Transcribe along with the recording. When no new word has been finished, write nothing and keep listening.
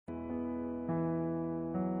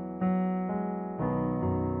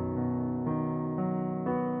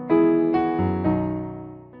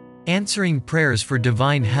Answering prayers for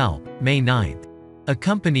divine help, May 9th.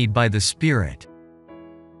 Accompanied by the Spirit.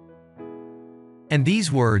 And these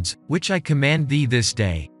words, which I command thee this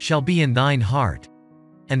day, shall be in thine heart.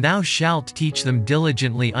 And thou shalt teach them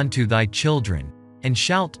diligently unto thy children, and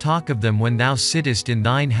shalt talk of them when thou sittest in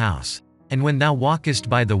thine house, and when thou walkest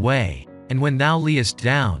by the way, and when thou liest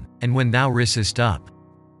down, and when thou risest up.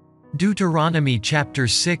 Deuteronomy chapter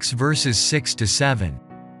 6 verses 6-7.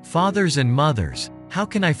 Fathers and mothers, how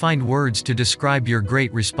can I find words to describe your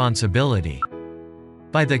great responsibility?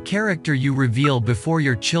 By the character you reveal before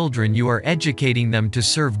your children, you are educating them to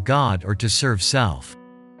serve God or to serve self.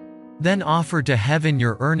 Then offer to heaven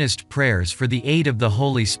your earnest prayers for the aid of the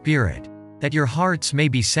Holy Spirit, that your hearts may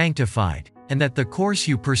be sanctified, and that the course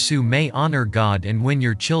you pursue may honor God and win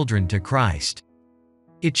your children to Christ.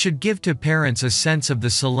 It should give to parents a sense of the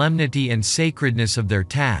solemnity and sacredness of their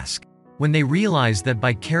task, when they realize that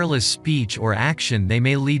by careless speech or action they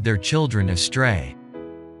may lead their children astray.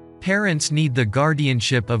 Parents need the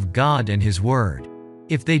guardianship of God and His Word.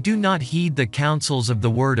 If they do not heed the counsels of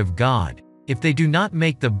the Word of God, if they do not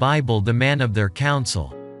make the Bible the man of their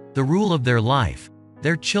counsel, the rule of their life,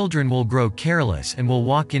 their children will grow careless and will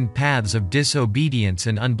walk in paths of disobedience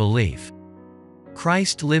and unbelief.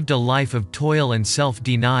 Christ lived a life of toil and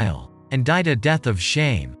self-denial, and died a death of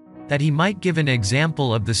shame, that He might give an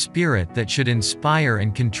example of the Spirit that should inspire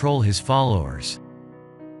and control His followers.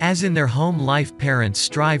 As in their home life parents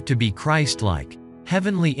strive to be Christ-like,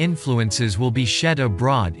 heavenly influences will be shed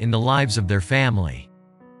abroad in the lives of their family.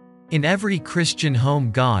 In every Christian home,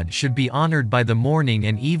 God should be honored by the morning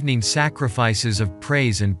and evening sacrifices of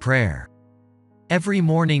praise and prayer. Every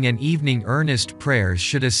morning and evening earnest prayers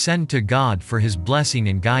should ascend to God for His blessing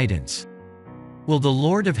and guidance. Will the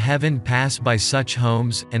Lord of heaven pass by such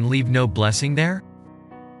homes and leave no blessing there?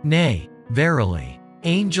 Nay, verily.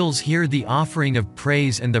 Angels hear the offering of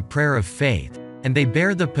praise and the prayer of faith, and they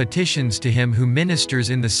bear the petitions to Him who ministers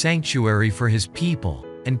in the sanctuary for His people,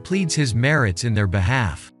 and pleads His merits in their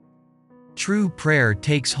behalf. True prayer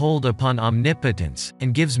takes hold upon omnipotence,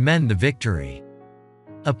 and gives men the victory.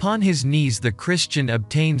 Upon his knees the Christian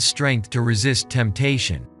obtains strength to resist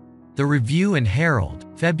temptation. The Review and Herald,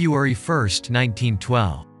 February 1,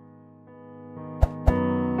 1912.